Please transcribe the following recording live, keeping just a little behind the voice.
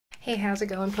Hey, how's it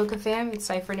going, Poke Fam? It's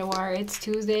Cypher Noir. It's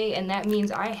Tuesday, and that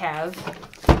means I have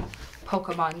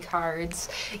Pokemon cards.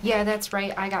 Yeah, that's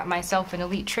right. I got myself an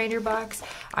Elite Trainer box.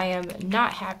 I am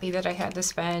not happy that I had to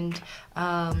spend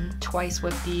twice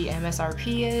what the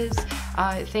MSRP is.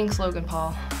 Thanks, Logan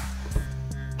Paul.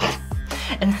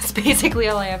 And that's basically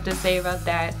all I have to say about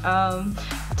that. I'm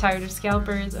tired of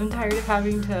scalpers. I'm tired of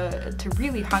having to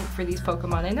really hunt for these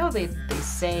Pokemon. I know they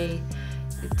say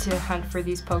to hunt for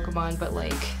these Pokemon, but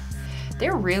like,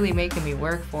 they're really making me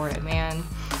work for it, man.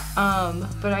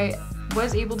 But I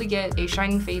was able to get a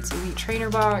Shining Fates Elite Trainer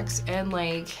box, and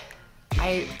like,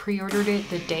 I pre-ordered it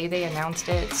the day they announced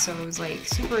it, so I was like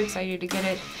super excited to get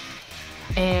it.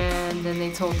 And then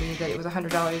they told me that it was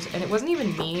 $100, and it wasn't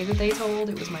even me that they told,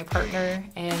 it was my partner,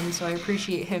 and so I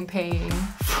appreciate him paying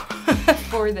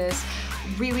for this.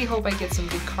 Really hope I get some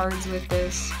good cards with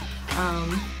this.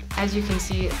 As you can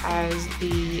see, it has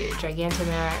the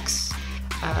Gigantamax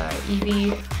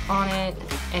EV on it,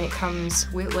 and it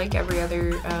comes with, like every other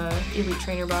Elite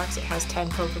Trainer box, it has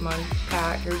 10 Pokemon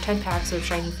pack, or 10 packs of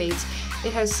Shiny Fates.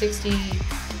 It has 60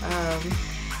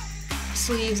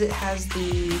 sleeves. It has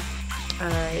the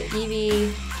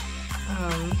EV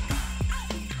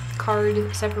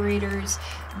card separators,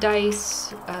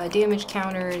 dice, damage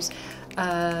counters,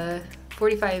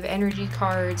 45 energy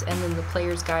cards, and then the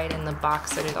player's guide and the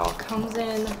box that it all comes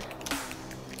in.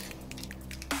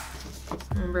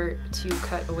 Remember to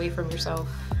cut away from yourself.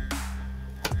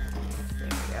 There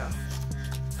we go.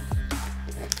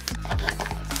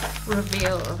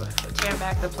 Reveal, tear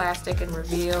back the plastic and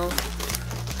reveal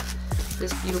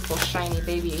this beautiful shiny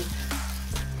baby.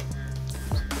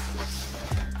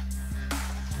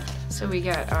 So we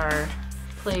got our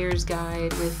player's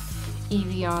guide with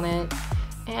Eevee on it,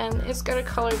 and it's got a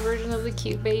colored version of the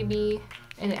cute baby,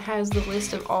 and it has the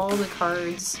list of all the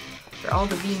cards for all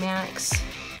the VMAX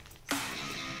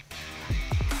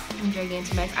and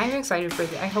Gigantamax. I'm excited for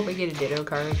this. I hope I get a Ditto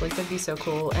card, like that'd be so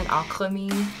cool. And Alchemy.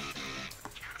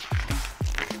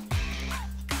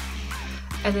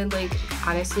 And then, like,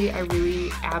 honestly, I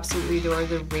really absolutely adore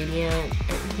the Radiant,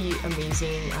 the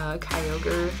amazing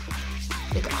Kyogre.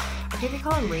 Like, I think they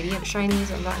call them Radiant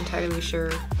Shinies, I'm not entirely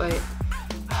sure, but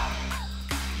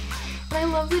and I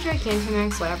love the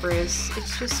Gigantamax Lapras.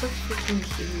 It's just so freaking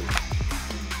cute.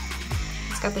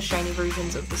 It's got the shiny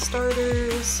versions of the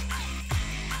starters,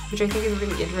 which I think is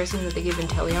really interesting that they give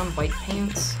Inteleon white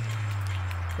pants,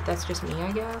 but that's just me,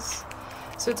 I guess.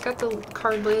 So it's got the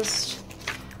card list.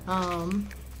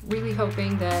 Really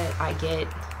hoping that I get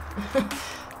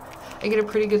I get a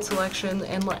pretty good selection,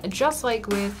 and just like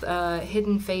with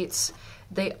Hidden Fates,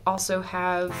 they also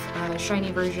have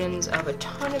shiny versions of a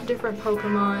ton of different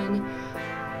Pokemon.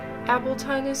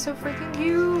 Appleton is so freaking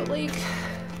cute, like,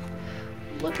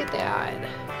 look at that.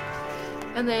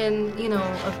 And then, you know,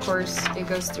 of course, it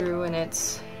goes through and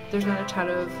there's not a ton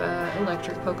of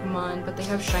electric Pokemon, but they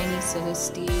have shiny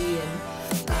Sinistea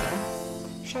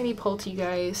and shiny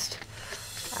Poltegeist.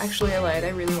 Actually, I lied, I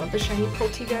really want the shiny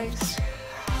Poltegeist.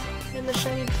 And the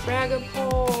shiny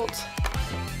Dragapult.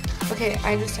 Okay,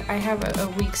 I have a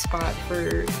weak spot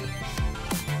for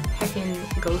heckin'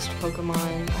 ghost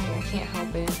Pokemon. I can't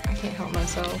help it. I can't help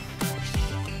myself.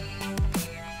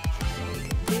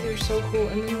 Like, these are so cool.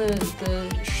 And then the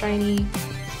shiny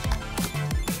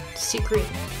secret.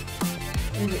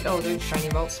 Oh, there's shiny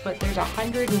vaults, but there's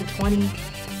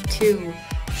 122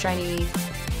 shiny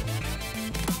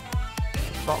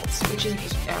vaults, which is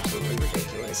just absolutely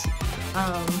ridiculous.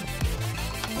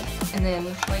 And then,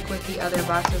 like with the other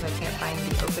boxes, I can't find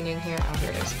the opening here. Oh,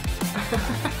 here it is.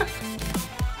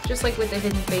 Just like with the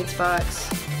Hidden Fates box,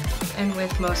 and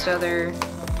with most other,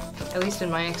 at least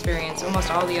in my experience, almost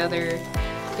all the other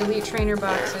Elite Trainer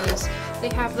boxes, they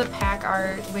have the pack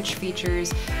art, which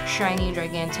features shiny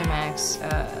Gigantamax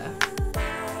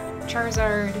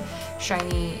Charizard,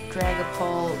 shiny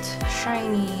Dragapult,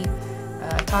 shiny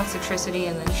Toxicity,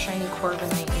 and then shiny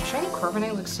Corviknight. And shiny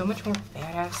Corviknight looks so much more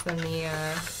badass than the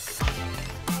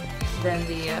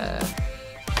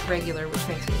regular, which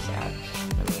makes me sad.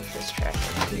 Let me get this track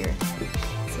up here.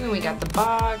 So then we got the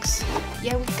box.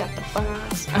 Yeah, we got the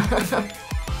box.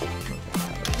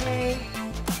 Okay.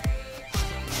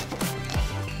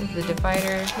 The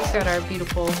divider. We've got our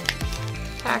beautiful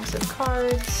packs of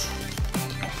cards.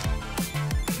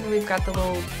 And we've got the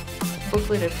little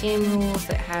booklet of game rules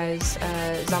that has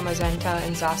Zamazenta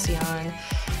and Zacian.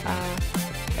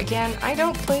 Again, I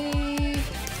don't play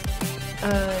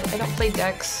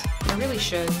decks. I really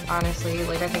should, honestly.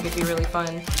 Like, I think it'd be really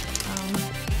fun.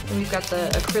 And we've got the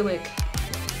acrylic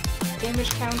damage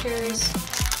counters.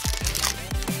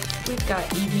 We've got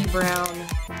EV Brown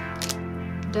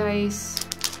dice.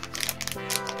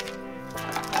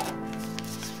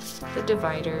 the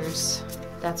dividers.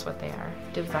 That's what they are,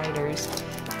 dividers.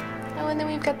 Oh, and then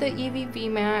we've got the ETB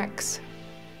Max.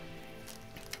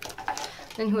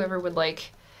 Then whoever would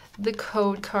like the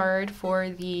code card for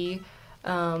the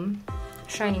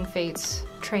Shining Fates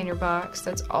trainer box,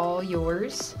 that's all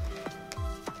yours.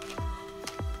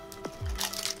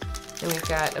 Then we've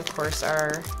got, of course,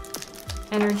 our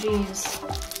energies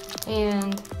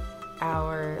and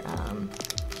our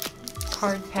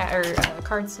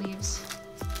card sleeves.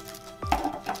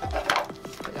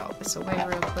 Put all this away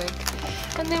real quick,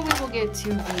 and then we will get to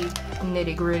the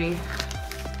nitty-gritty.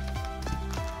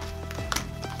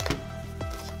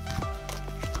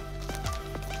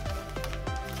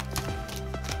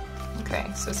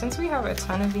 Okay, so since we have a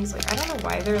ton of these, like, I don't know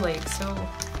why they're like so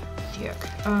thick.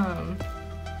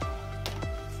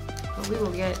 But we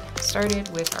will get started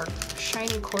with our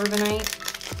shiny Corviknight.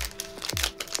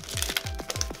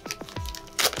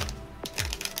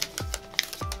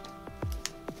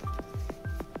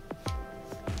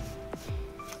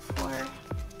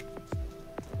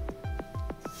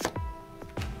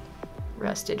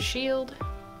 Rusted Shield,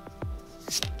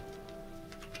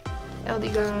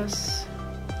 Eldegoss,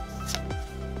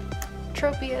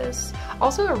 Tropius,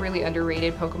 also a really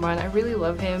underrated Pokemon. I really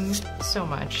love him so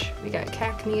much. We got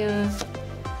Cacnea,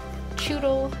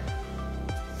 Choodle,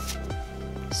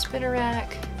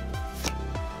 Spinarak,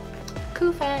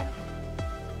 Cufant,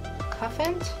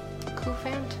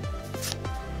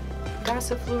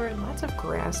 Gossifleur, lots of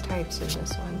grass types in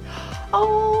this one.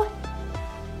 Oh!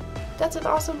 That's an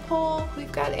awesome pull.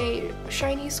 We've got a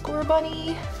shiny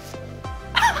Scorbunny.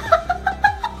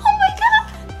 Oh my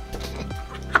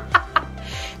god!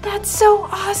 That's so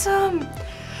awesome!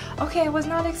 Okay, I was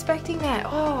not expecting that.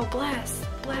 Oh, bless,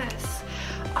 bless.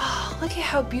 Oh, look at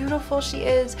how beautiful she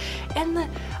is. And the,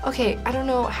 okay, I don't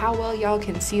know how well y'all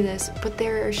can see this, but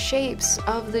there are shapes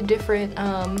of the different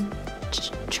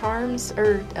charms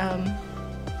or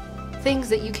things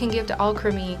that you can give to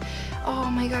Alcremie.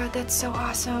 Oh my god, that's so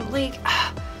awesome. Like,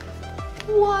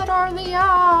 what are the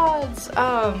odds?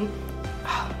 Oh man,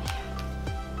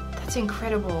 that's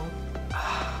incredible.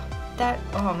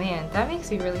 Oh man, that makes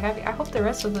me really happy. I hope the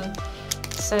rest of the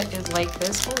set is like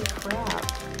this. Holy crap.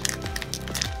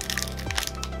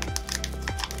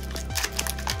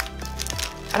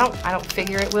 I don't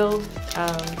figure it will.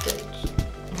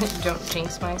 Don't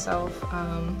jinx myself.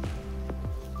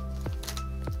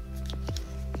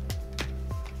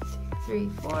 3,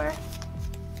 4.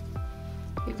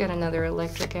 We've got another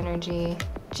Electric Energy,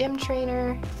 Gym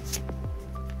Trainer,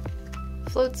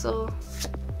 Floatzel,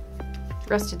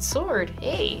 Rusted Sword,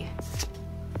 hey!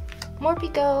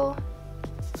 Morpeko,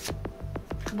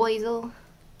 Boizel,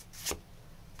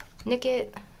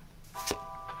 Nickit,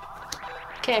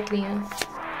 Cacnea,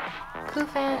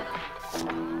 Cufant,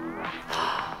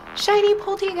 Shiny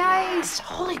Poltegeist!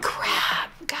 Holy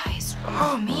crap, guys!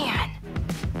 Oh man!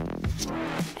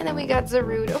 And then we got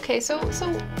Zarude. Okay, so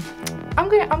I'm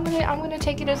gonna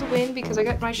take it as a win because I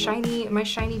got my shiny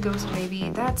Ghost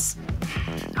Baby. That's,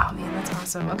 oh man, that's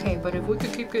awesome. Okay, but if we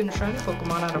could keep getting shiny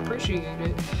Pokemon, I'd appreciate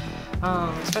it.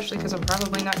 Especially because I'm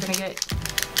probably not gonna get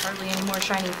hardly any more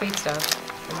shiny Fate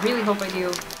stuff. I really hope I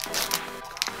do,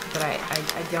 but I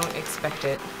don't expect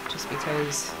it just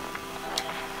because.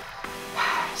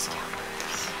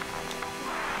 Scalpers.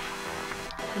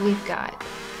 We've got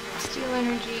Steel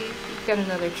Energy, we've got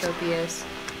another Tropius,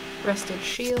 Rusted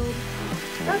Shield,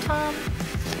 Rotom,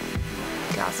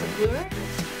 Gossifleur,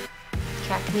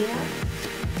 Cacnea,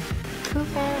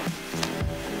 Cufant,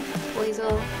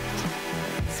 Boizel,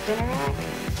 Spinarak,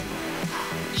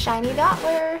 Shiny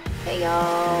Dottler,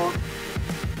 heyo!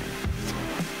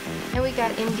 And we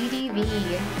got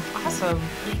MDDV, awesome!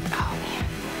 Oh man,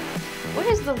 what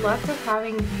is the luck of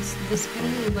having this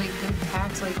many like good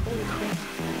packs? Like holy crap!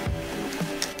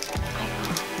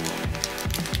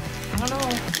 I don't know,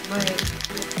 but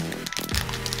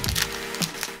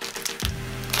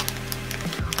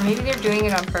or maybe they're doing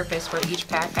it on purpose where each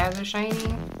pack has a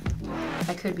shiny.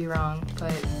 I could be wrong,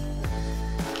 but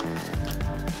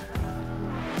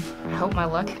I hope my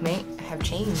luck may have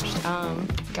changed.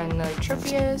 Got another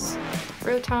Tropius,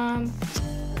 Rotom,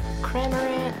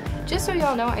 Cramorant. Just so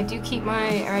y'all know, I do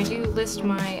list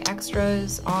my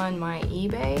extras on my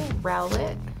eBay.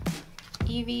 Rowlet,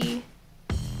 Eevee,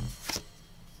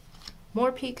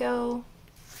 Morpeko,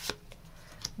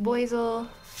 Boizel,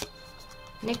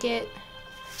 Nickit,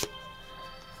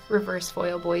 Reverse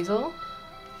Foil Boizel,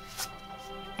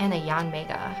 and a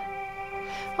Yanmega.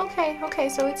 Okay,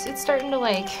 so it's starting to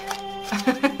like,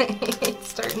 it's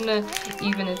starting to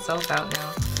even itself out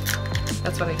now.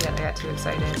 That's what I get. I got too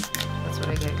excited. That's what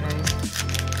I get, guys.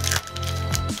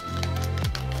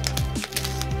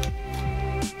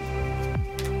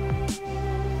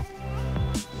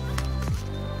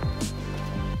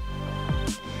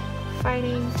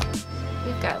 fighting.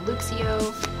 We've got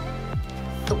Luxio,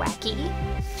 Thwacky,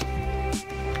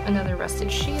 another Rusted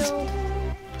Shield,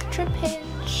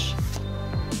 Trapinch,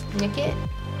 Nickit,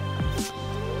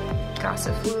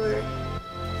 Gossifleur,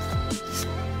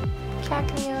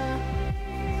 Cacnea,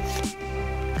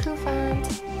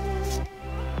 Koufant,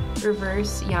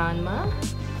 Reverse Yanma.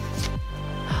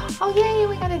 Oh yay,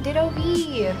 we got a Ditto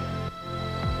V!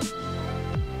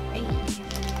 Hey,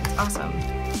 awesome.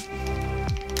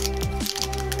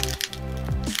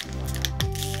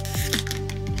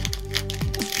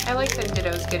 I like that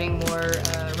Ditto's getting more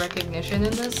recognition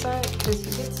in this set because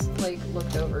he gets like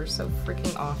looked over so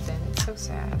freaking often. It's so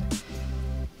sad.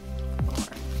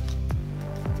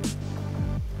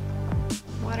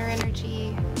 Water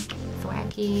Energy,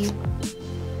 Thwacky,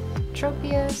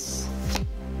 Tropius,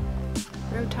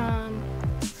 Rotom,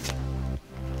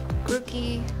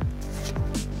 Grookey,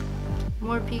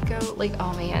 Morpeko. Like,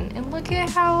 oh man, and look at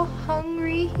how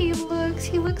hungry he looks.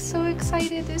 He looks so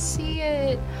excited to see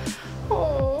it.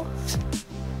 Oh,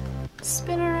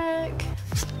 Spinarak,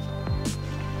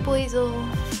 Blazel,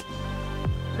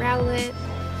 Rowlet,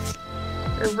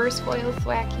 Reverse Foil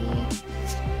Thwacky,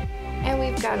 and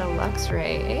we've got a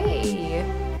Luxray. Hey!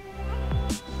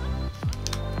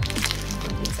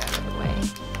 Get these out of the way.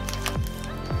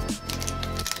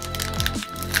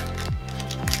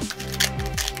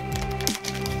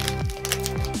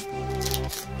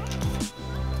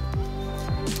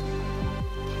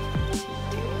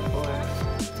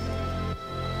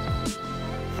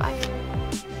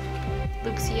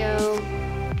 Luxio,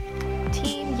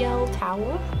 Team Yell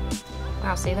Towel.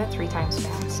 Wow, say that 3 times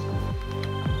fast.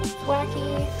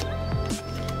 Thwacky,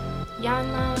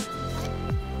 Yanma,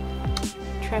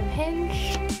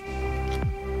 Trapinch,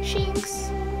 Shinx,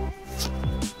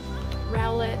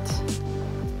 Rowlet,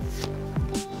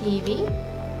 Eevee.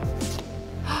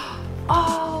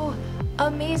 Oh,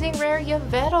 amazing rare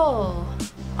Yveltal.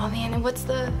 Oh man, and what's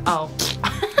the, oh.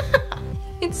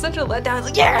 It's such a letdown. It's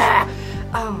like, yeah!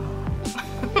 Oh.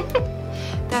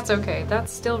 That's okay.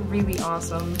 That's still really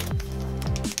awesome.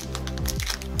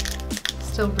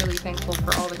 Still really thankful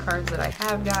for all the cards that I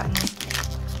have gotten.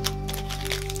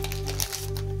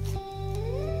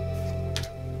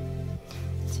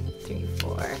 2, 3,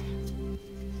 4.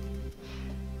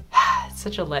 It's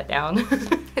such a letdown.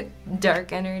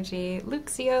 Dark Energy,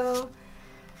 Luxio,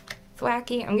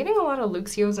 Thwacky. I'm getting a lot of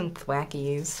Luxios and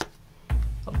Thwackies.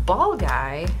 A Ball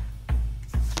Guy,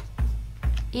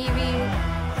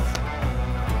 Eevee,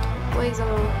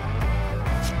 Blazel,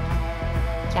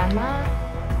 Yanma,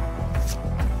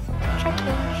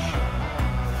 Trapinch,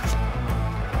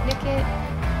 Nickit,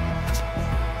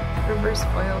 Reverse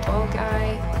Foil Ball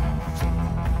Guy,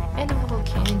 and a little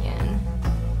Canyon.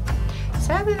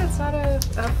 Sadly, that's not a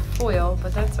foil,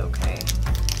 but that's okay.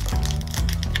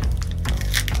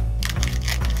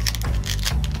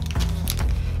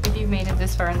 If you've made it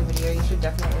this far in the video, you should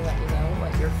definitely let me know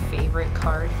what your favorite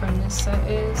card from this set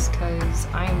is, because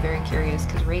I am very curious,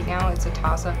 because right now it's a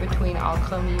toss-up between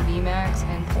Alchemy VMAX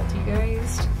and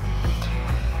Poltegeist.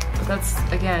 But that's,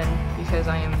 again, because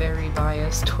I am very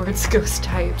biased towards ghost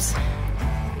types.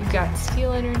 We've got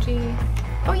Steel Energy.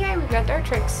 Oh yeah, we've got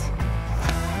Dartrix.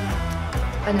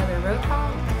 Another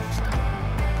Rotom.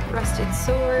 Rusted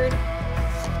Sword.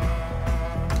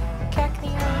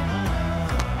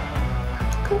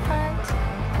 Koufant.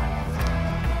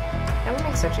 That would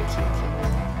make such a cute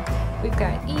keyboard. We've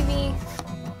got Eevee,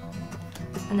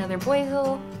 another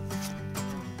Blazel,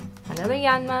 another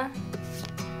Yanma,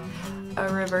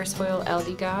 a Reverse Foil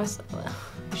Eldegoss.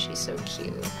 She's so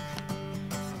cute.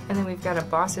 And then we've got a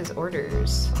Boss's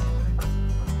Orders.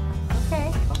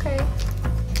 Okay, okay.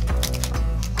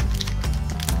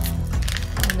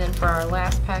 And then for our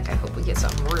last pack, I hope we get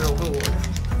something real good.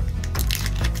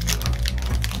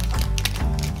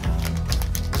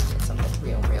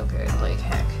 Real good, like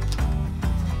heck.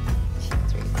 2,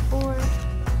 3, 4.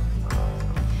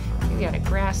 We got a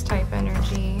Grass type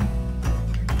Energy,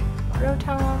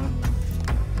 Rotom,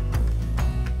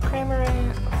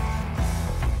 Cramorant,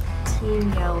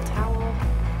 Team Yell Towel,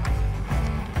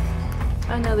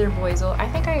 another Blazel. I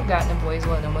think I've gotten a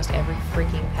Blazel in almost every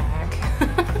freaking pack.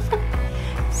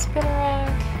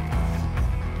 Spinarak,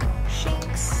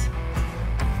 Shinx,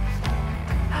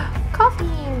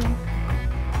 Coughing,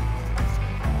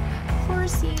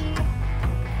 Horsey,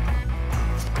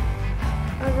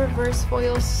 a Reverse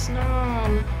Foil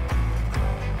Snom,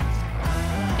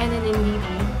 and an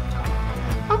Indeedee.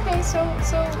 Okay, so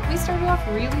we started off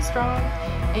really strong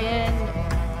and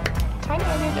kind of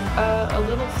ended a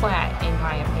little flat in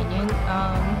my opinion.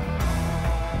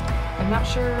 I'm not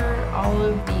sure all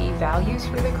of the values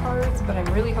for the cards, but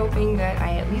I'm really hoping that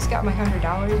I at least got my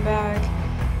 $100 back.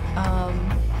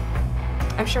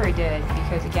 I'm sure I did,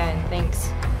 because again,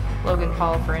 thanks Logan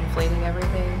Paul for inflating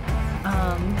everything.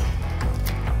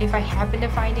 If I happen to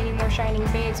find any more Shining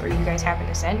Fates, or you guys happen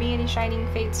to send me any Shining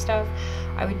Fates stuff,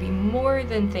 I would be more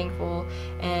than thankful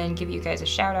and give you guys a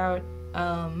shout out.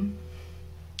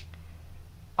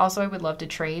 Also, I would love to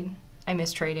trade. I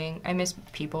miss trading. I miss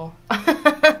people.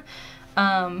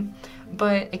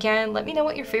 But again, let me know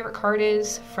what your favorite card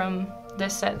is from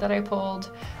this set that I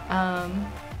pulled. I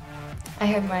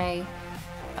have my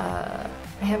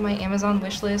Amazon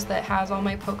wish list that has all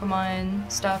my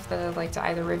Pokemon stuff that I'd like to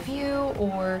either review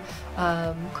or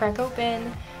crack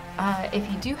open. If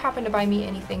you do happen to buy me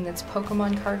anything that's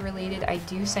Pokemon card related, I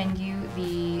do send you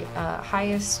the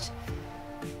highest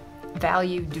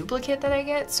value duplicate that I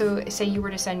get. So say you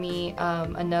were to send me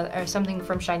another or something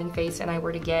from Shining Fates and I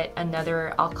were to get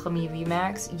another Alchemy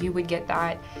VMAX, you would get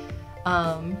that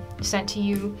sent to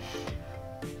you.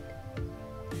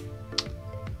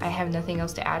 I have nothing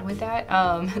else to add with that.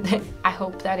 I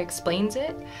hope that explains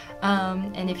it.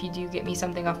 And if you do get me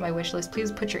something off my wish list,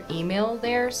 please put your email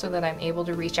there so that I'm able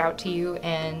to reach out to you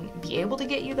and be able to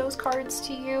get you those cards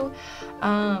to you.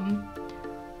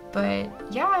 But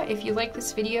yeah, if you like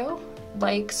this video,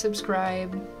 like,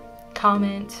 subscribe,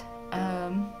 comment,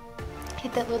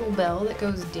 hit that little bell that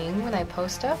goes ding when I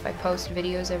post stuff. I post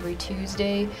videos every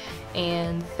Tuesday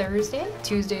and Thursday.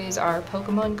 Tuesdays are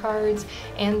Pokemon cards,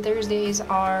 and Thursdays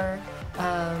are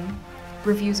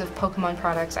reviews of Pokemon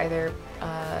products, either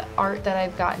art that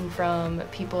I've gotten from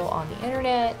people on the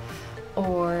internet,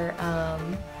 or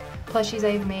plushies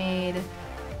I've made,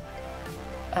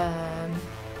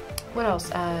 what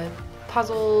else?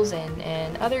 Puzzles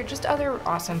and other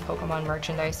awesome Pokemon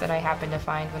merchandise that I happen to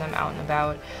find when I'm out and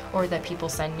about, or that people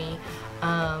send me.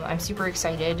 I'm super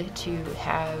excited to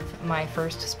have my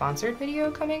first sponsored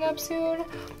video coming up soon,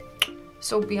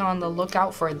 so be on the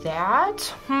lookout for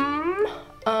that.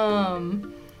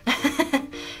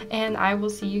 And I will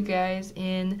see you guys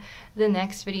in the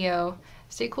next video.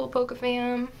 Stay cool, Poke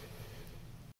Fam.